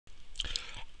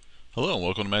Hello and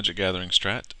welcome to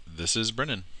MagicGatheringStrat. This is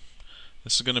Brennon.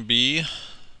 This is going to be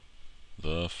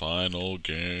the final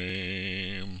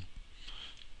game.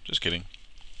 Just kidding.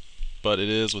 But it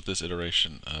is with this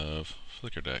iteration of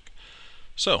Flicker Deck.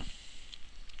 So,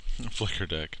 Flicker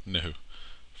Deck, no.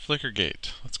 Flicker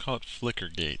Gate. Let's call it Flicker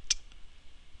Gate.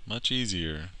 Much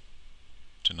easier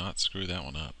to not screw that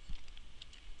one up.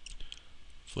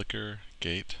 Flicker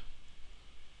Gate.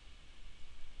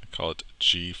 I call it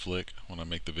gflick when I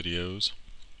make the videos.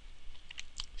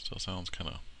 Still sounds kind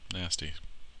of nasty.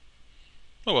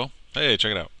 Oh well. Hey,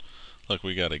 check it out. Look,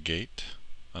 we got a gate,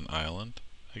 an island,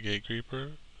 a gate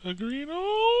creeper, a green.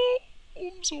 Oh,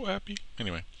 I'm so happy.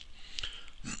 Anyway.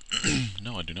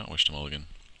 No, I do not wish to mulligan.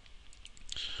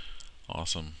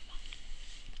 Awesome.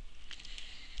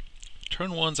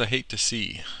 Turn ones I hate to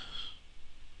see.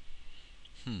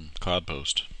 Cloud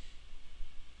Post.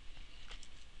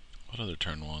 What other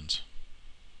turn ones?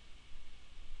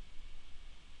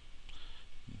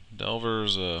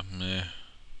 Delver's meh.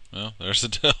 Well, there's a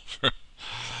Delver.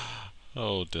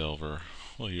 Oh, Delver.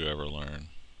 Will you ever learn?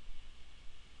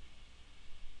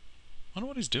 I wonder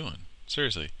what he's doing.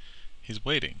 Seriously. He's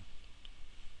waiting.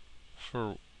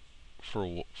 For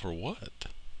what?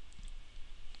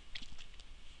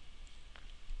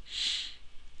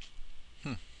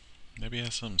 Maybe he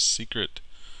has some secret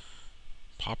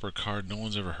Pauper card no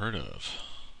one's ever heard of.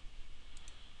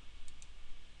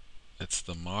 It's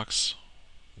the Mox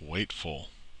Waitful.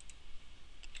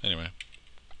 Anyway.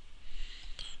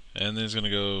 And then he's going to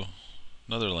go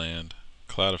another land,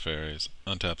 Cloud of Fairies,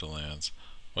 untap the lands,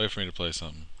 wait for me to play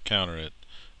something, counter it,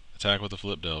 attack with a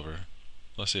Flip Delver.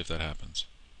 Let's see if that happens.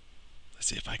 Let's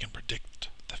see if I can predict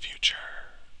the future.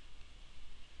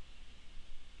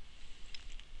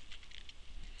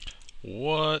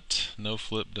 What? No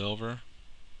Flip Delver?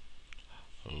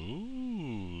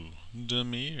 Ooh,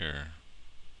 Demir.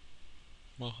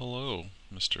 Well, hello,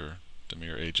 Mr.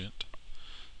 Demir Agent.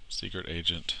 Secret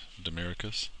Agent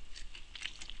Demiricus.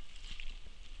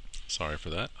 Sorry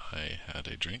for that. I had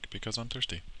a drink because I'm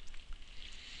thirsty.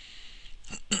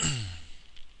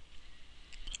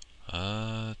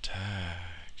 Attack.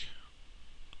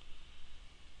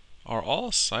 Are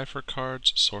all cipher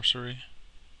cards sorcery?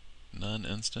 None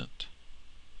instant?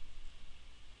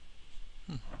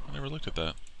 I never looked at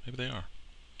that. Maybe they are.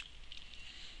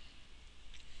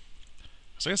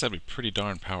 So I guess that'd be pretty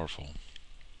darn powerful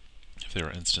if they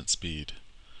were instant speed.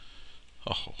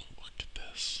 Oh, look at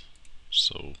this.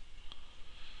 So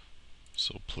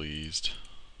pleased.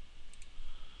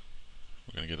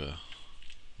 We're gonna get a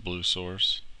blue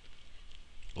source.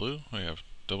 Blue? We have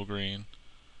double green,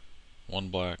 one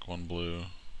black, one blue.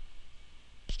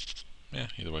 Yeah,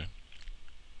 either way.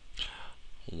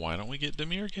 Why don't we get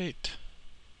Demir Gate?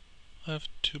 I have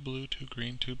 2 blue, 2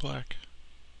 green, 2 black.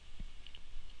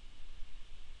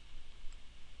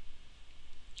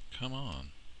 Come on.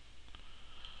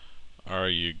 Are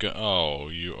you oh,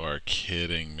 you are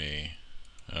kidding me.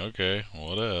 Okay,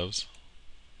 whatevs.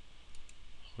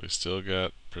 We still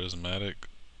got prismatic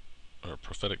or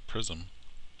prophetic prism.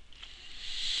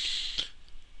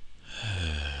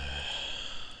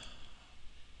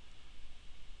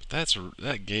 But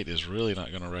that gate is really not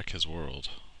going to wreck his world.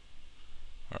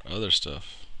 Our other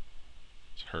stuff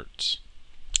hurts.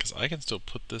 Because I can still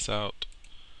put this out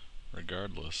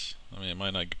regardless. I mean, it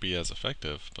might not be as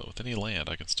effective, but with any land,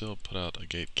 I can still put out a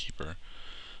gatekeeper.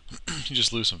 You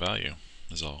just lose some value,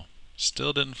 is all.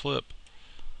 Still didn't flip.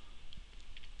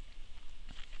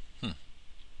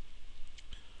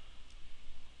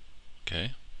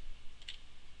 Okay.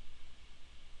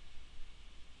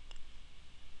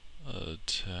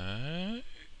 Attack.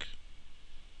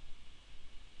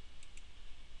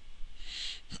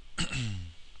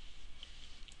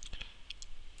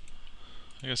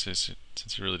 I guess since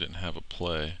he really didn't have a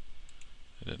play,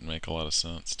 it didn't make a lot of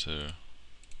sense to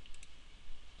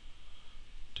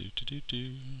do.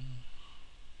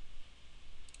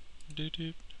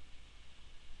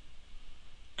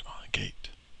 Come on,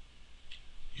 Gate.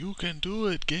 You can do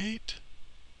it, Gate.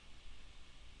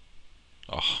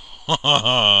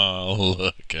 Oh,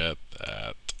 look at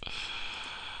that.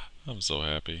 I'm so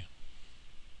happy.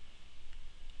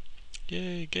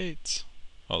 Yay, Gates.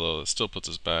 Although it still puts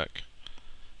us back.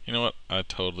 You know what? I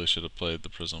totally should have played the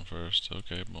Prism first.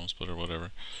 Okay, Bone Splitter,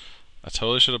 whatever. I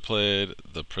totally should have played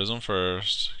the Prism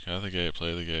first. Got the gate,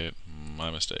 play the gate.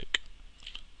 My mistake.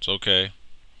 It's okay.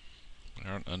 We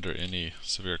aren't under any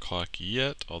severe clock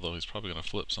yet, although he's probably going to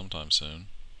flip sometime soon.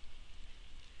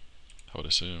 I would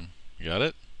assume. You got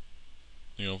it?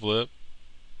 You gonna flip?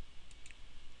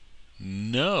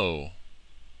 No!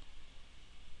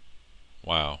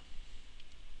 Wow.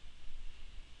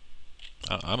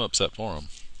 I'm upset for him,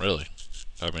 really.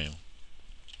 I mean,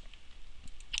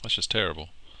 that's just terrible.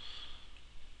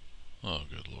 Oh,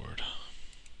 good lord.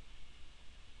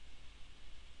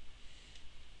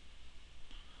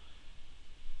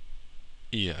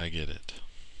 Yeah, I get it.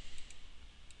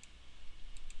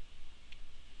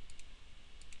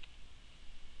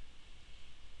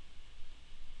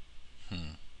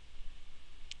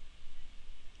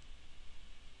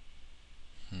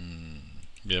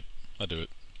 Yep, I do it.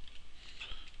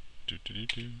 Do do do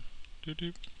do do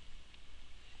do.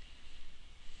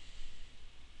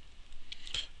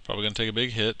 Probably gonna take a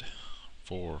big hit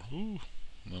for and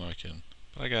then I can.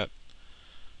 But I got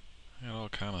all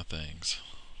kind of things.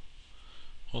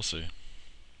 We'll see.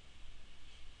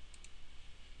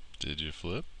 Did you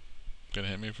flip? Gonna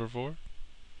hit me for 4?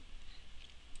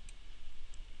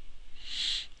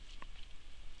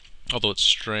 Although it's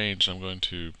strange, I'm going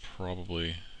to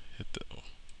probably hit the.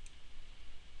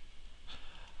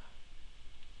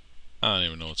 I don't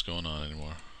even know what's going on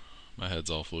anymore. My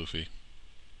head's all floofy.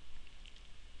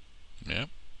 Yeah,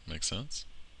 makes sense.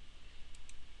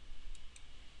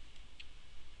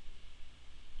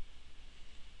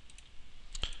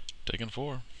 Taking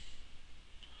 4.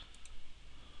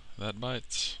 That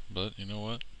bites, but you know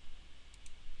what?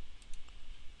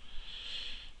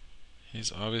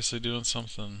 He's obviously doing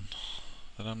something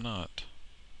that I'm not.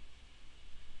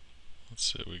 Let's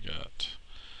see what we got.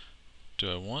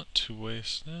 Do I want to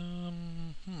waste? You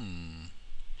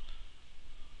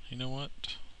know what?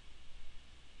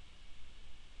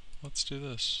 Let's do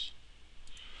this.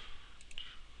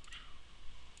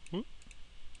 Whoop.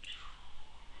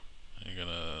 You're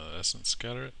gonna essence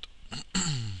scatter it?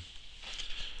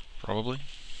 Probably,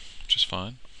 which is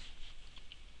fine.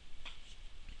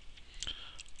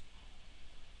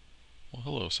 Well,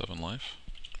 hello, 7 Life.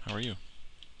 How are you?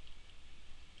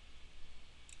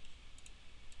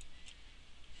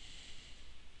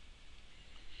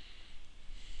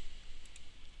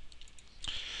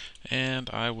 And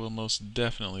I will most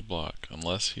definitely block,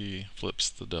 unless he flips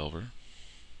the Delver.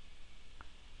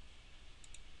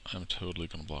 I'm totally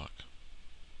gonna block.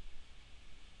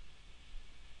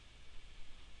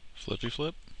 Flippy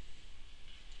flip.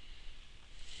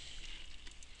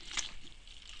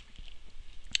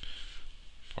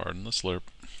 Pardon the slurp.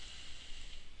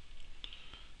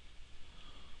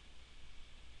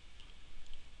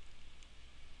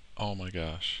 Oh my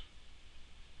gosh.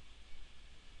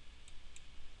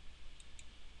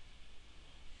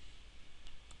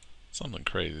 Something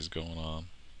crazy is going on.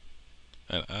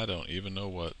 And I don't even know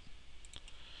what.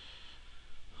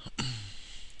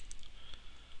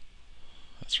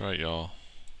 That's right, y'all.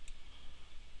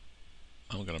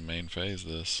 I'm gonna main phase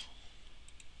this.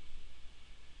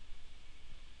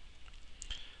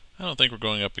 I don't think we're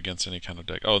going up against any kind of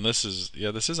deck. Oh, and this is, yeah,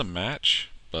 this is a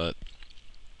match, but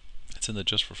it's in the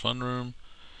just for fun room.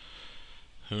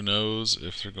 Who knows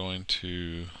if they're going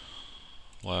to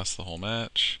last the whole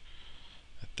match.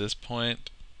 At this point,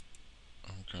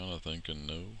 I'm kind of thinking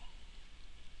no.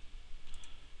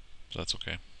 But that's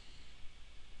okay.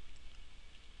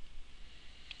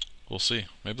 We'll see.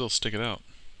 Maybe they'll stick it out.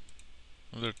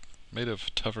 Maybe they're made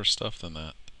of tougher stuff than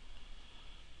that.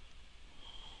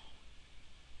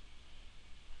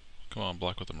 Come on,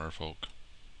 block with the merfolk.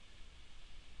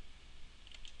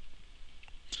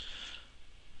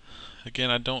 Again,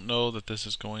 I don't know that this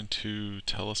is going to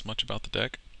tell us much about the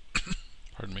deck.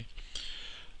 Pardon me.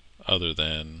 Other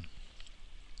than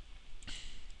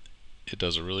it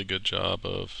does a really good job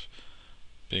of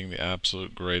being the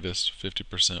absolute greatest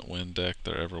 50% win deck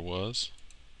there ever was.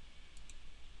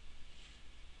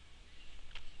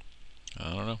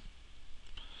 I don't know.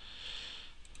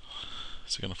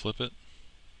 Is he gonna flip it?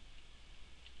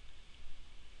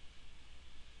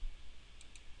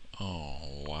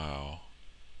 Oh, wow.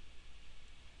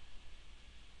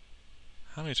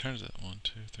 How many turns is it? 1,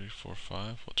 2, 3, 4,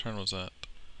 5. What turn was that?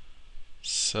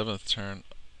 7th turn.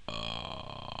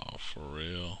 Oh, for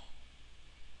real.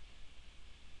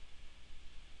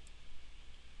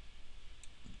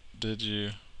 Did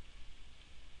you?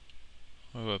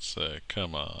 What was that say?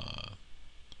 Come on.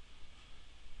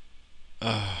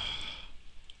 I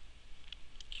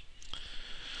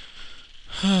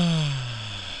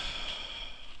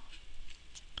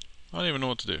don't even know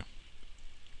what to do.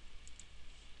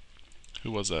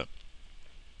 Who was that?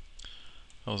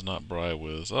 That was not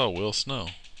Brywiz. Oh, Will Snow.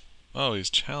 Oh, he's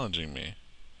challenging me.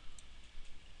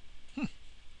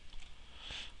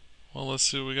 Well, let's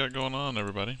see what we got going on,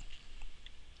 everybody.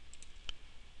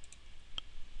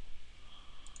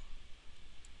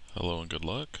 Hello and good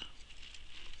luck.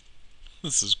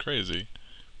 This is crazy.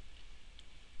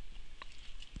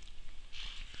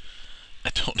 I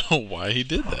don't know why he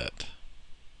did that.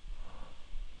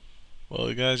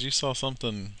 Well, guys, you saw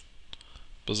something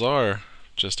bizarre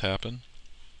just happen.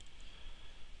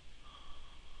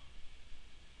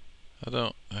 I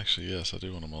don't... Actually, yes, I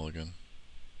do want a mulligan.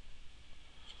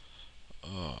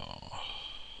 Oh.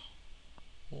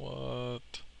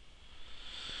 What?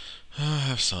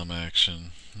 Have some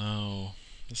action. No.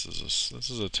 This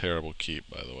is a terrible keep,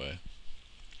 by the way.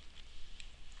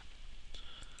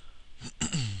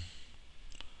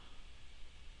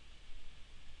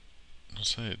 I'll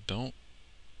say, don't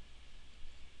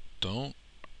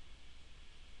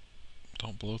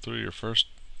blow through your first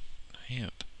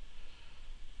hand.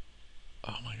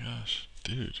 Oh my gosh,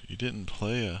 dude, you didn't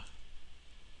play a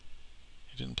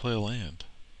land.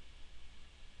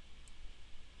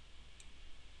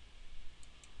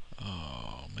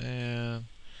 Oh man,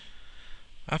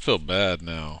 I feel bad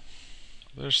now.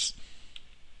 Did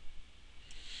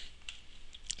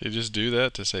you just do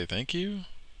that to say thank you?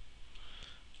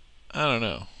 I don't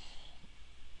know.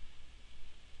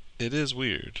 It is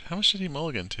weird. How much did he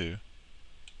mulligan to?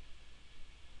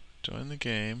 Join the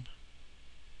game.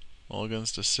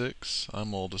 Mulligans to 6. I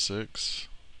mull to 6.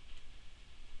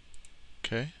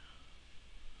 Okay.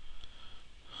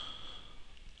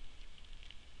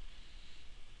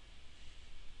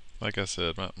 Like I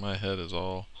said, my head is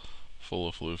all full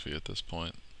of floofy at this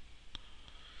point.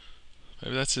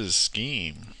 Maybe that's his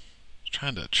scheme. He's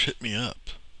trying to trip me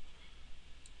up.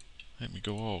 Make me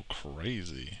go all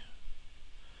crazy.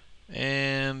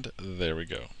 And there we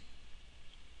go.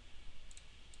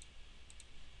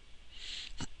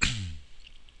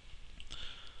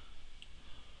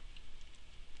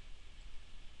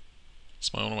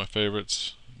 It's one of my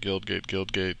favorites.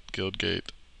 Guildgate.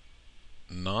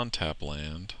 Non-tap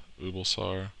land.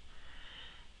 Ubulsar.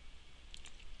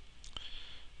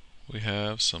 We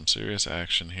have some serious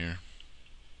action here.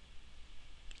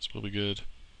 This will be good.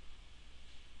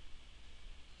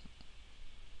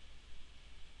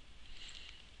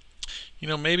 You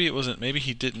know, maybe it wasn't. Maybe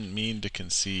he didn't mean to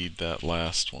concede that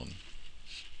last one.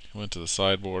 He went to the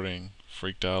sideboarding,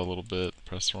 freaked out a little bit,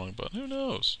 pressed the wrong button. Who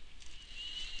knows?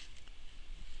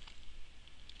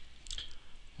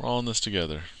 We're all in this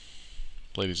together,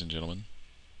 ladies and gentlemen.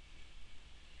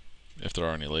 If there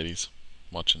are any ladies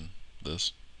watching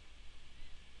this.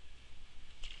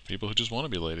 People who just want to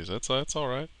be ladies. That's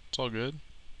alright. It's all good.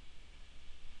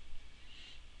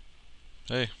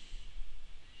 Hey.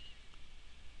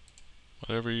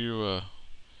 Whatever you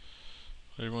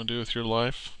want to do with your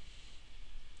life,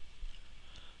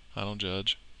 I don't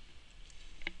judge.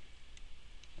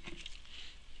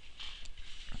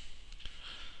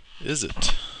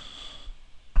 Izzet.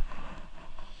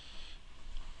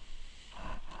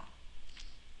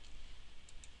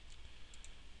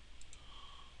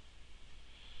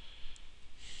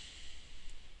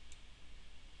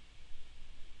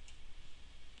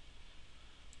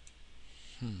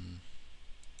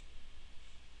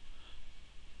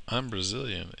 I'm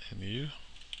Brazilian, and you?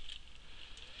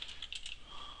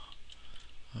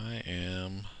 I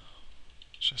am...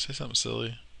 Should I say something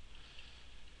silly?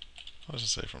 I'll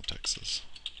just say from Texas.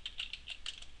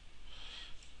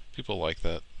 People like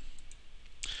that.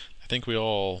 I think we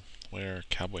all wear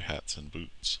cowboy hats and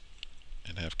boots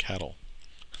and have cattle.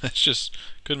 That's just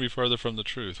couldn't be further from the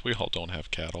truth. We all don't have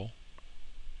cattle.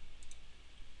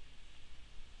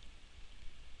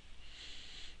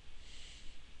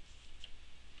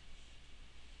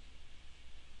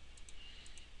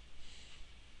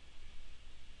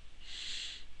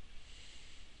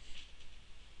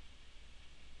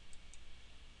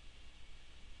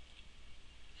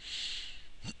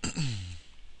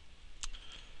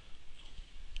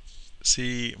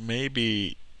 See,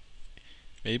 maybe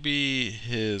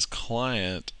his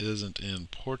client isn't in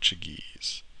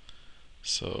Portuguese.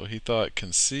 So he thought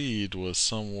concede was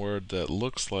some word that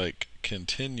looks like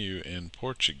continue in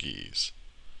Portuguese.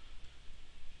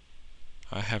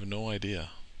 I have no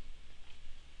idea.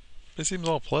 It seems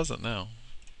all pleasant now.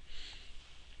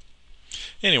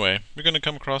 Anyway, you're going to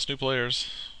come across new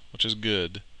players, which is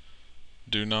good.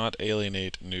 Do not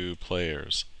alienate new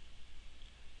players.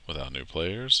 Without new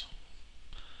players,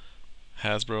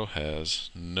 Hasbro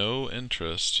has no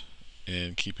interest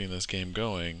in keeping this game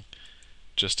going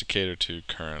just to cater to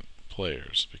current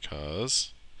players,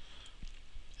 because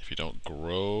if you don't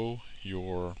grow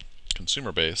your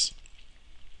consumer base,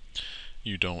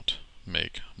 you don't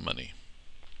make money.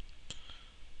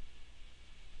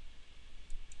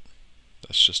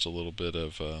 That's just a little bit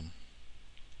of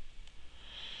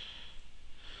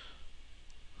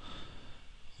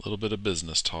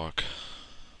business talk.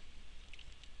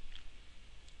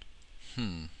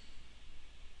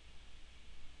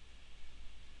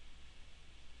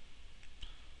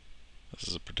 This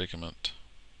is a predicament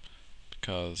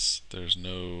because there's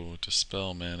no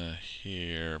dispel mana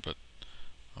here, but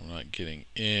I'm not getting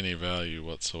any value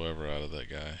whatsoever out of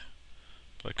that guy.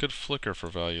 But I could flicker for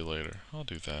value later. I'll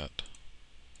do that.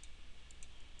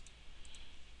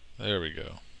 There we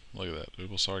go. Look at that.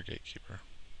 Ubulsar Gatekeeper.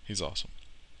 He's awesome.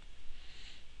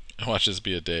 And watch this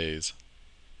be a daze.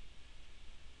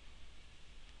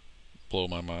 Blow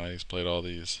my mind. He's played all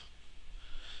these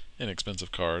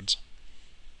inexpensive cards.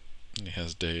 And he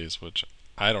has daze, which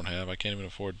I don't have. I can't even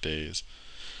afford daze.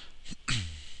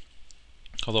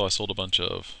 Although I sold a bunch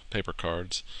of paper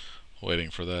cards,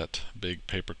 waiting for that big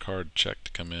paper card check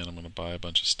to come in. I'm going to buy a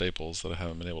bunch of staples that I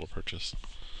haven't been able to purchase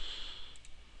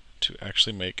to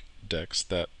actually make decks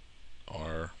that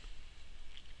are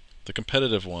the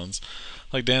competitive ones.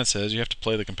 Like Dan says, you have to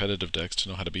play the competitive decks to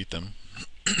know how to beat them,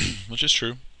 which is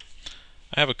true.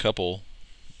 I have a couple.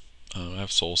 I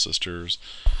have Soul Sisters,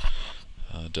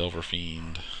 Delver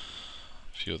Fiend,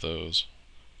 a few of those.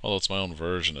 Although it's my own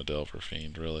version of Delver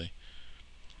Fiend, really.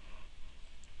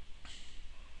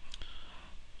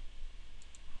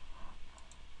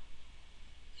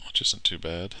 Which isn't too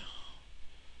bad.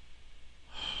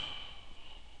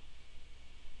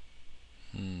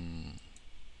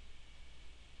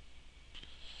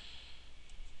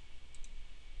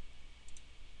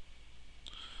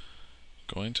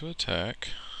 Going to attack.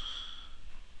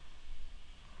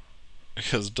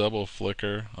 Because double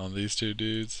flicker on these two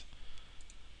dudes.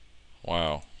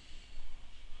 Wow.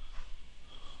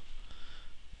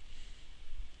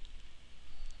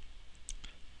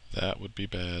 That would be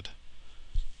bad.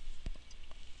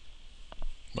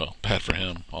 Well, bad for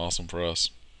him. Awesome for us.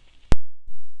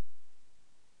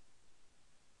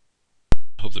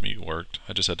 Hope the mute worked.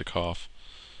 I just had to cough.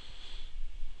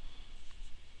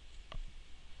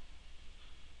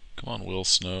 Come on, Will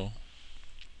Snow.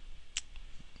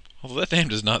 Although that name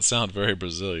does not sound very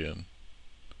Brazilian.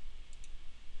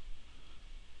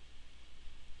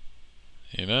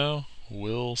 You know?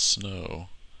 Will Snow.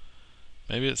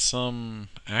 Maybe it's some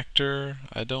actor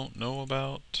I don't know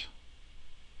about.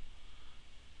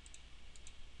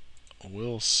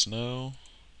 Will Snow.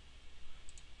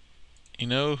 You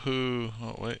know who...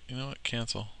 Oh, wait. You know what?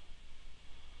 Cancel.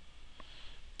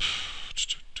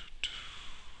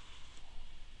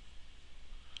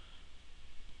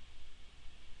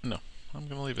 No. I'm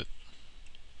going to leave it.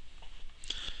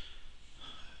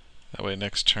 That way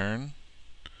next turn...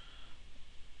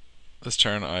 This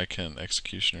turn I can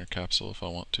Executioner Capsule if I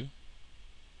want to.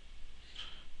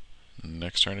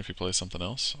 Next turn if you play something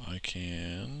else, I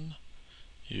can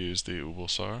use the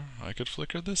Ubulsar. I could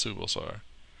flicker this Ubulsar.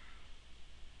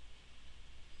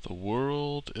 The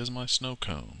world is my snow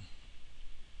cone.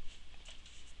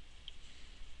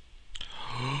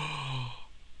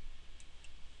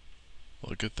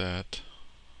 Look at that.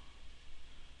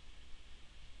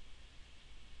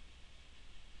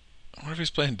 I wonder if he's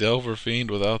playing Delver Fiend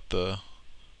without the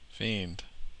Fiend.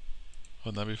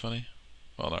 Wouldn't that be funny?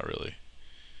 Well, not really.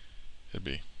 It'd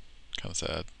be kind of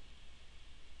sad.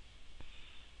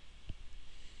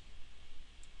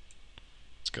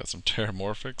 It's got some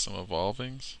Terramorphics, some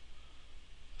Evolvings.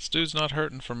 This dude's not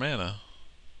hurting for mana.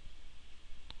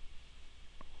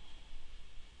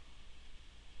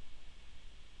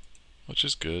 Which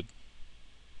is good.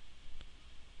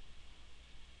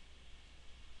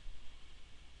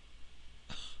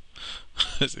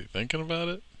 Is he thinking about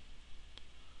it?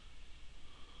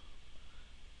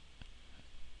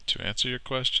 To answer your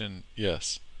question,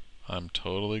 yes, I'm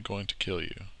totally going to kill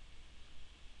you.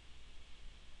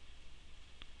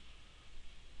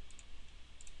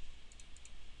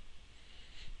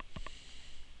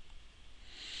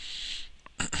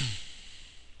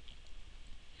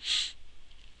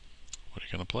 What are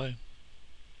you going to play?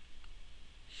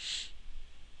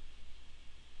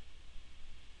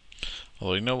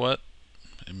 Although, you know what?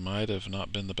 It might have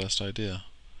not been the best idea.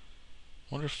 I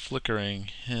wonder if flickering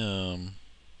him...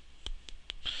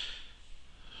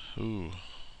 Ooh,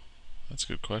 that's a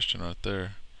good question right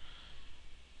there.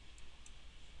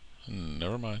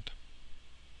 Never mind.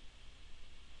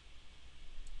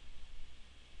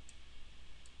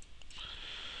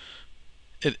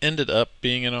 It ended up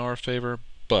being in our favor,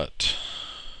 but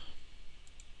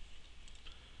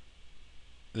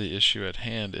the issue at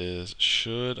hand is,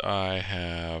 should I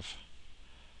have...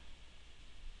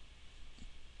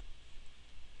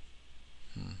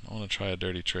 I want to try a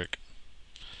dirty trick.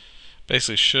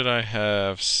 Basically, should I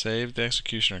have saved the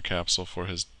Executioner Capsule for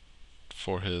his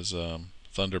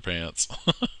Thunderpants?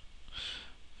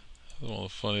 One of the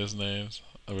funniest names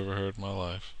I've ever heard in my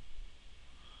life.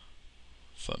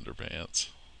 Thunderpants.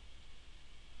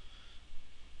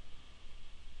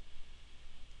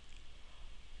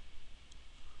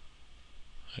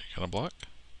 Are you gonna block?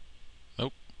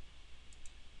 Nope.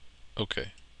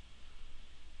 Okay.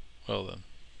 Well then.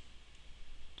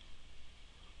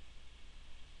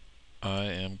 I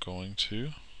am going to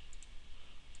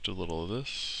do a little of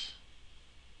this.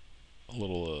 A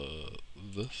little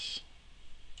of this.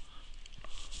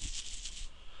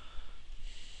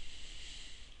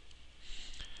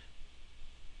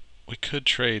 We could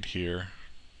trade here.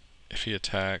 If he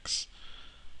attacks,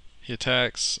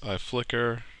 I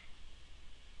flicker.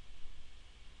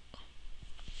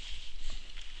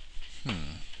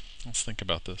 Let's think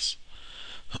about this.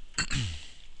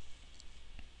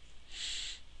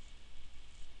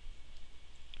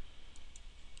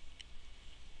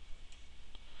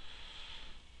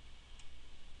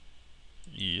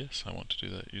 Yes, I want to do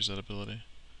that. Use that ability.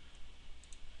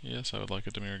 Yes, I would like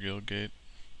a Demir Guild Gate.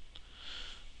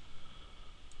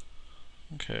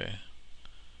 Okay.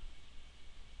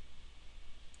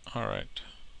 Alright.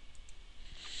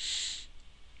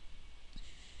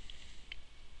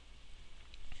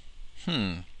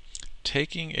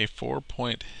 Taking a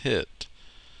 4-point hit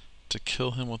to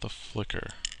kill him with a flicker.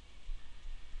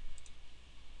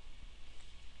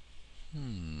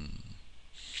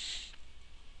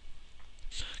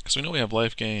 Because we know we have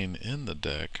life gain in the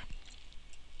deck.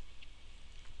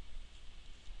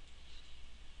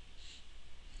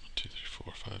 1, 2, 3,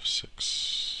 4, 5,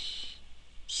 6,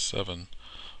 7.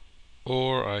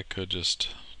 Or I could just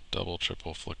double,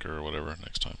 triple, flicker, or whatever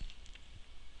next time.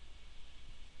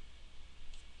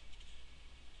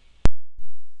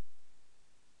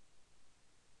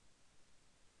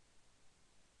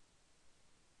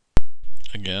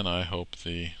 Again, I hope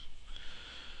the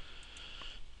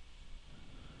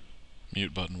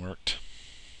mute button worked.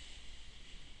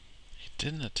 He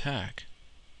didn't attack.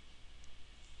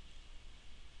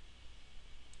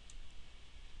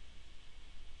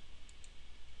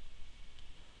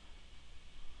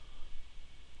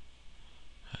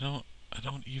 I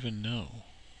don't even know.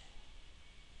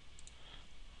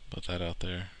 Put that out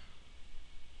there.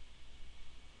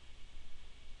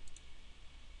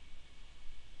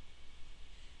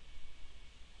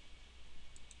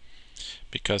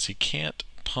 Because he can't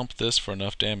pump this for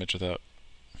enough damage without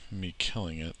me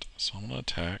killing it. So I'm going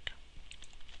to attack.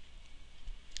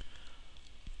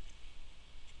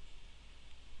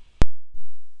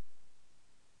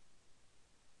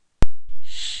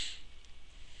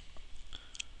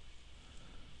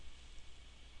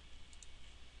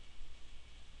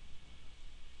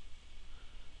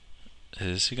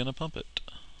 Is he going to pump it?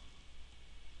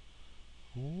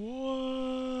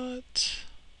 What?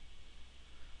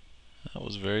 That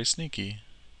was very sneaky.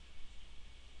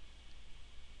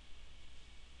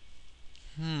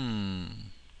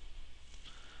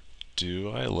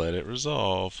 Do I let it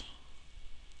resolve?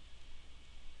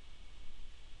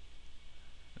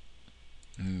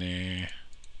 Nah.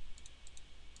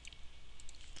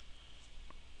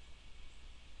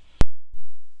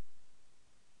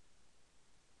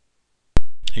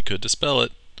 He could dispel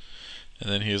it, and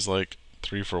then he's like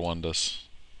 3 for 1 us.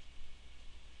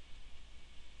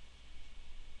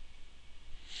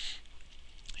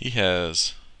 He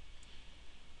has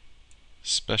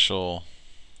special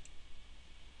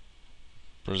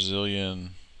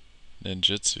Brazilian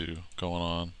ninjutsu going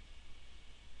on.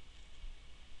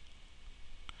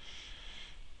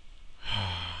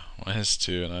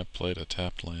 -2, and I played a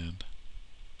tapped land.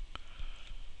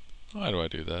 Why do I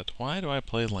do that? Why do I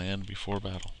play land before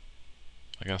battle?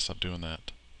 I gotta stop doing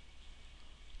that.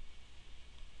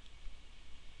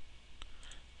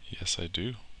 Yes, I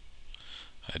do.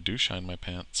 I do shine my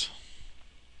pants.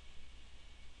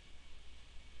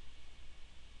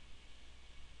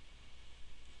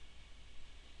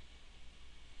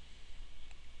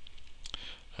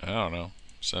 I don't know.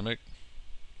 Simic?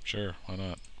 Sure, why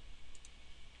not?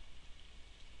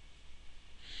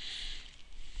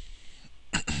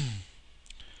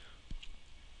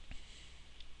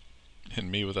 And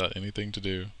me without anything to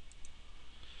do.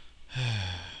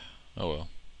 Oh well.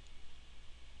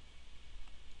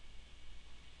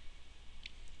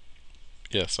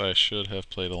 Yes, I should have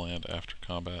played a land after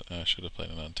combat, and I should have played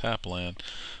an untapped land,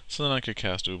 so then I could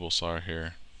cast Ubulsar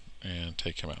here and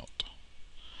take him out.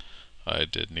 I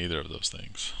did neither of those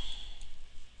things.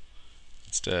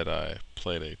 Instead, I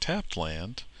played a tapped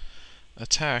land,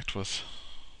 attacked with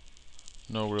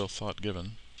no real thought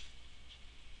given.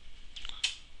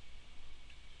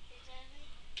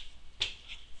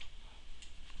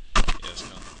 Yes,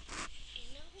 Con.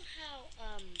 You know how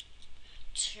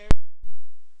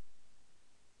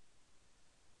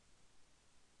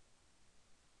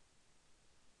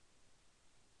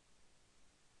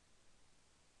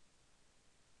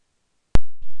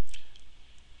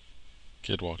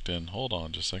Kid walked in. Hold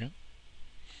on just a second.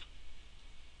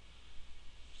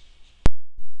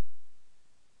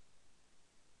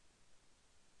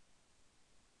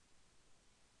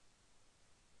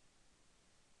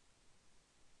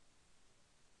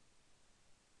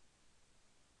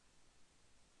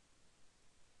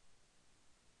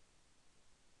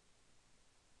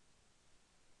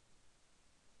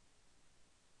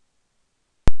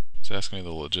 It's asking me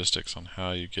the logistics on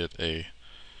how you get a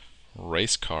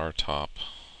race car top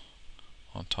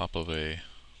on top of a Do you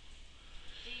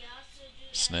also do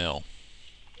that? snail.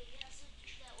 Do you also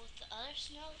do that with the other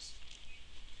snails?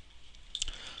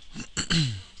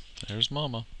 There's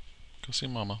Mama. Go see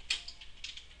Mama.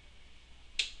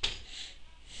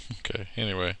 Okay,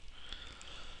 anyway.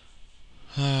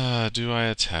 Do I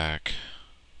attack?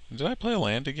 Did I play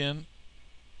land again?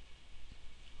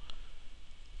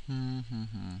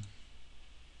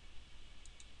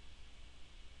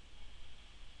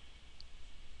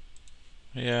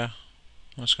 Yeah,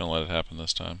 I'm just gonna let it happen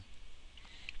this time.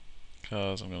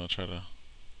 Because I'm gonna try to...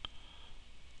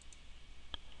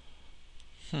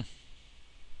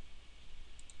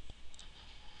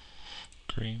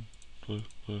 Green, blue,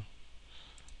 blue,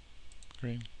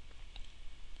 green.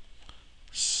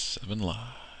 7 live.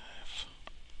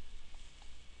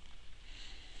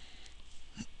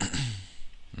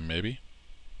 Maybe.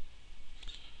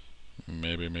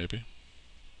 Maybe, maybe.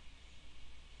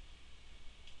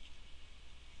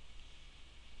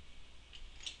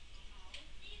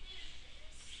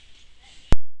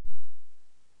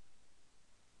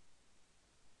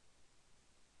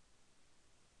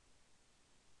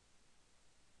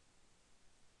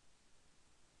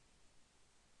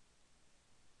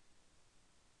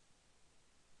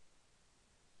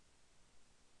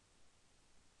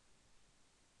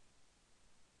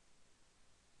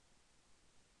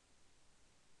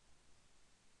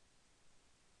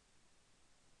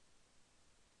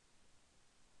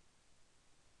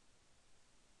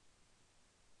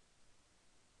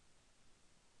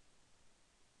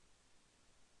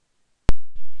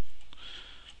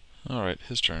 Alright,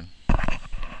 his turn.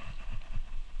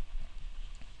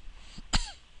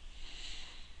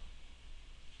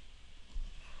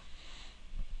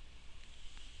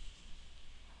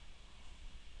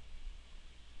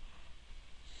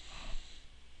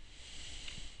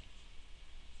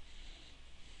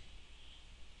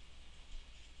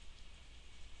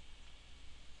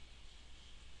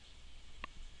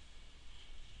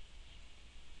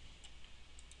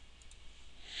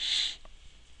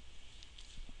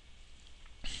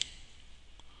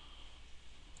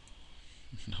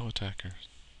 No attackers.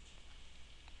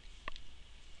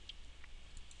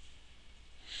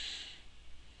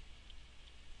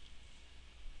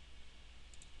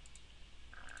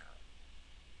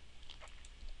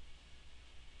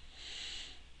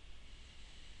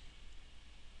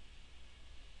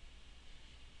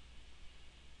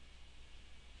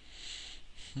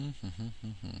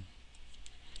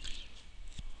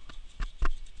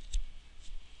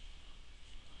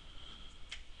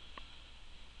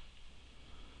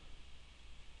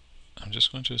 I'm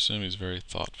just going to assume he's very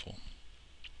thoughtful.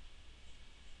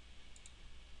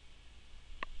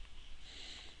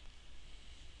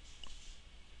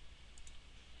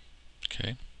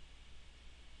 Okay.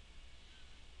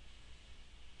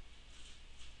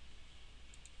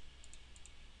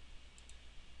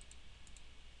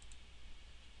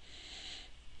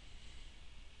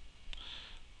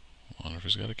 Wonder if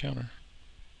he's got a counter.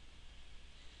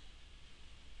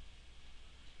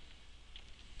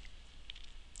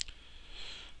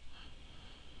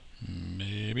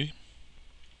 Maybe.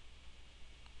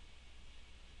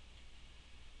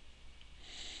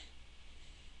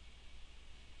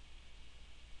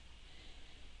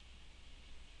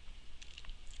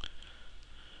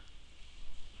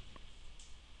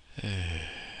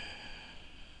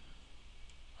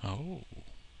 Oh.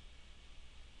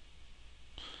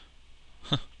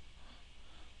 That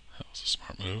was a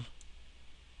smart move.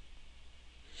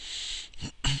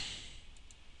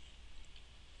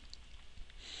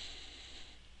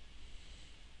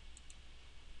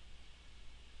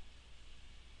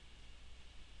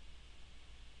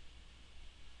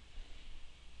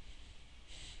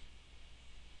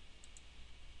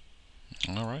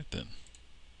 Alright then.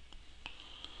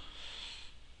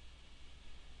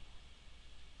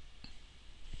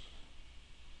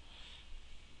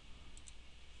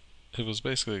 It was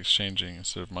basically exchanging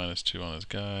instead of -2 on his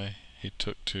guy. He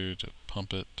took 2 to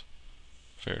pump it.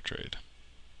 Fair trade.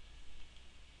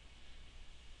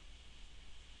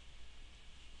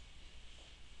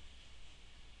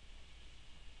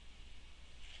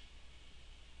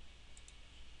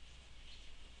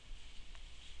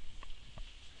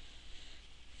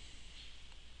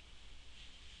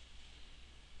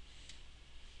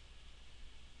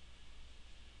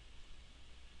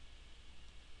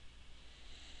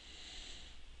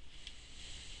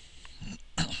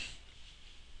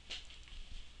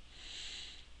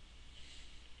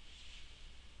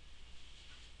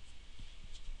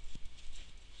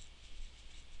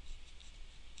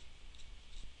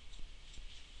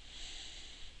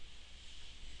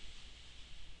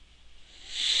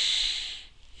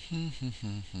 Ponder,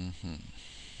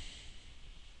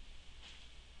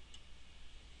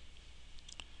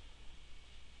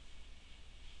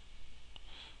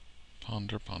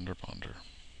 ponder, ponder.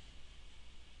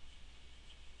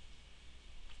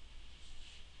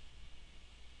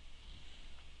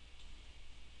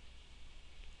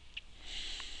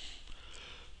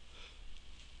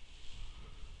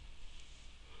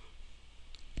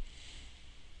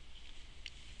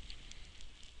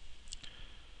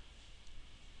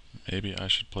 Maybe I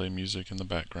should play music in the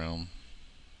background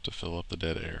to fill up the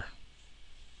dead air.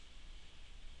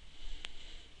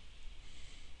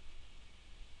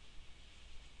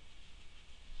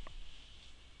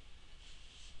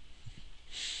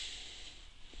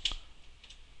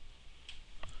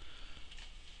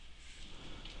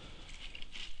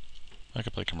 I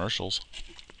could play commercials.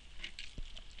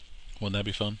 Wouldn't that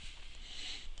be fun?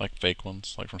 Like fake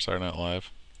ones, like from Saturday Night Live,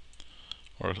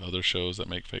 or other shows that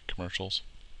make fake commercials.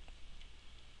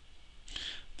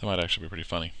 That might actually be pretty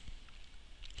funny,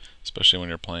 especially when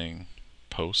you're playing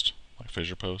Post, like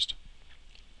Fissure Post,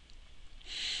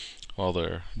 while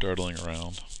they're durdling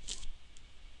around.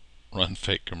 Run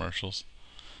fake commercials.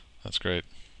 That's great.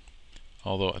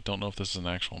 Although I don't know if this is an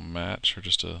actual match or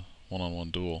just a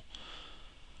one-on-one duel,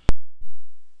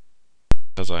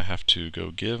 because I have to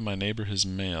go give my neighbor his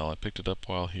mail. I picked it up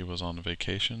while he was on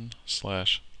vacation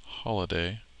 /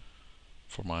 holiday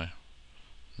for my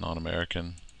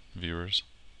non-American viewers.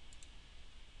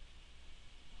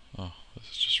 Oh,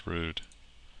 this is just rude.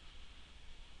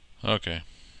 Okay,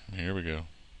 here we go.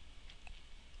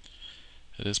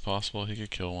 It is possible he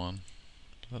could kill one,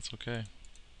 but that's okay,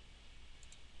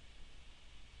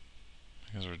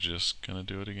 because we're just gonna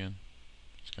do it again.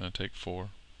 It's gonna take 4,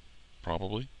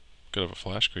 probably. Could have a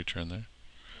flash creature in there,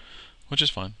 which is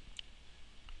fine.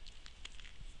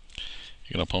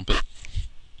 You gonna pump it?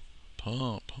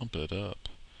 Pump it up.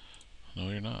 No,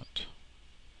 you're not.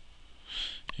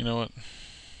 You know what?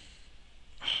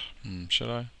 Should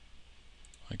I?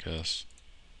 I guess.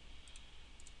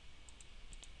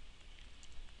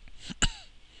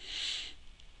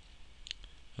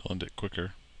 He'll end it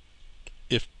quicker.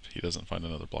 If he doesn't find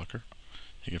another blocker.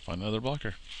 He can find another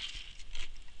blocker.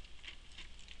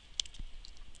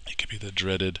 It could be the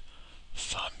dreaded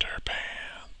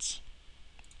Thunderpants.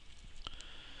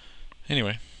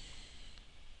 Anyway.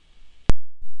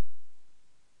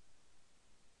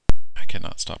 I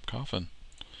cannot stop coughing.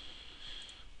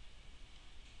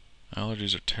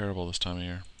 Allergies are terrible this time of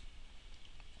year.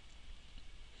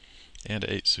 And I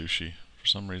ate sushi. For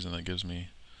some reason that gives me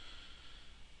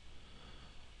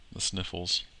the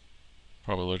sniffles.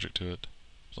 Probably allergic to it.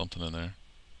 Something in there.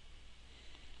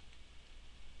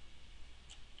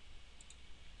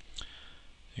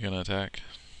 You gonna attack?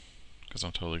 Because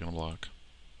I'm totally gonna block.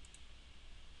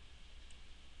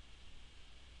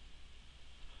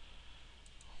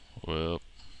 Well.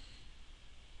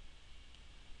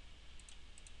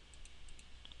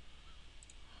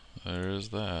 There is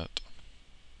that.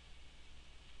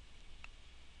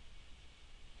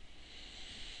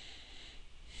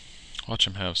 Watch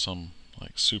him have some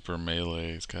like super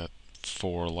melee. He's got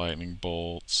 4 lightning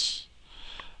bolts.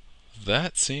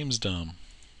 That seems dumb,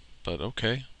 but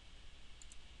okay.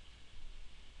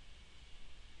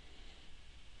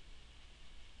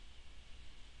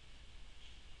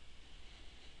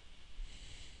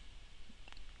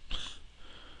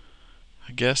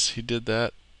 I guess he did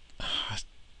that.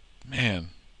 Man.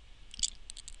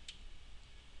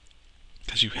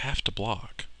 Because you have to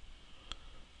block.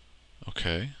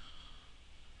 Okay.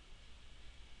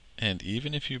 And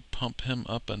even if you pump him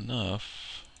up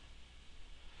enough,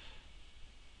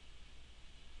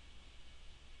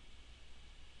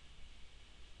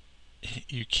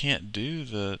 you can't do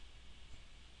the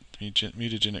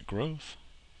mutagenic growth.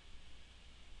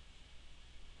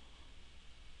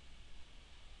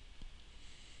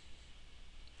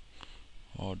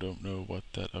 Oh, I don't know what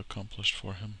that accomplished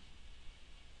for him.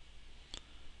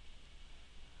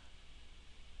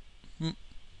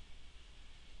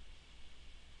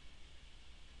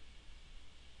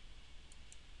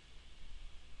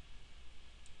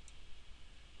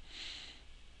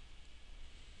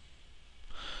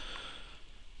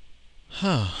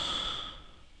 Huh.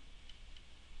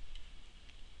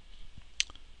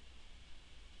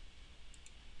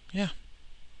 Yeah.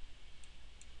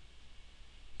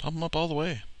 Pump him up all the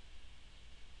way.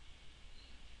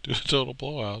 Do a total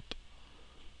blowout.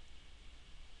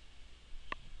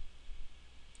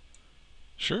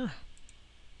 Sure.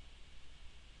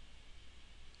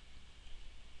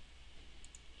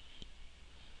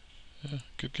 Yeah,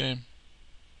 good game.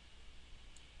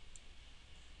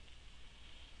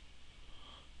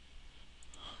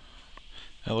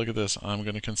 Hey, look at this. I'm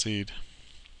going to concede.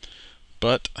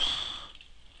 But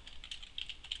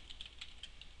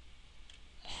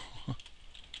I'm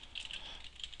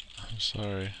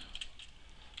sorry.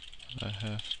 I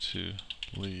have to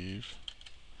leave.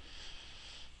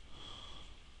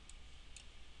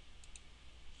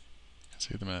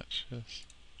 See the match, yes.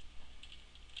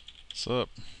 What's up?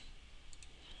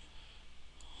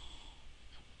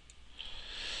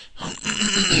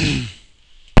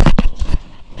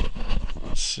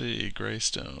 Let's see,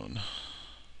 Greystone.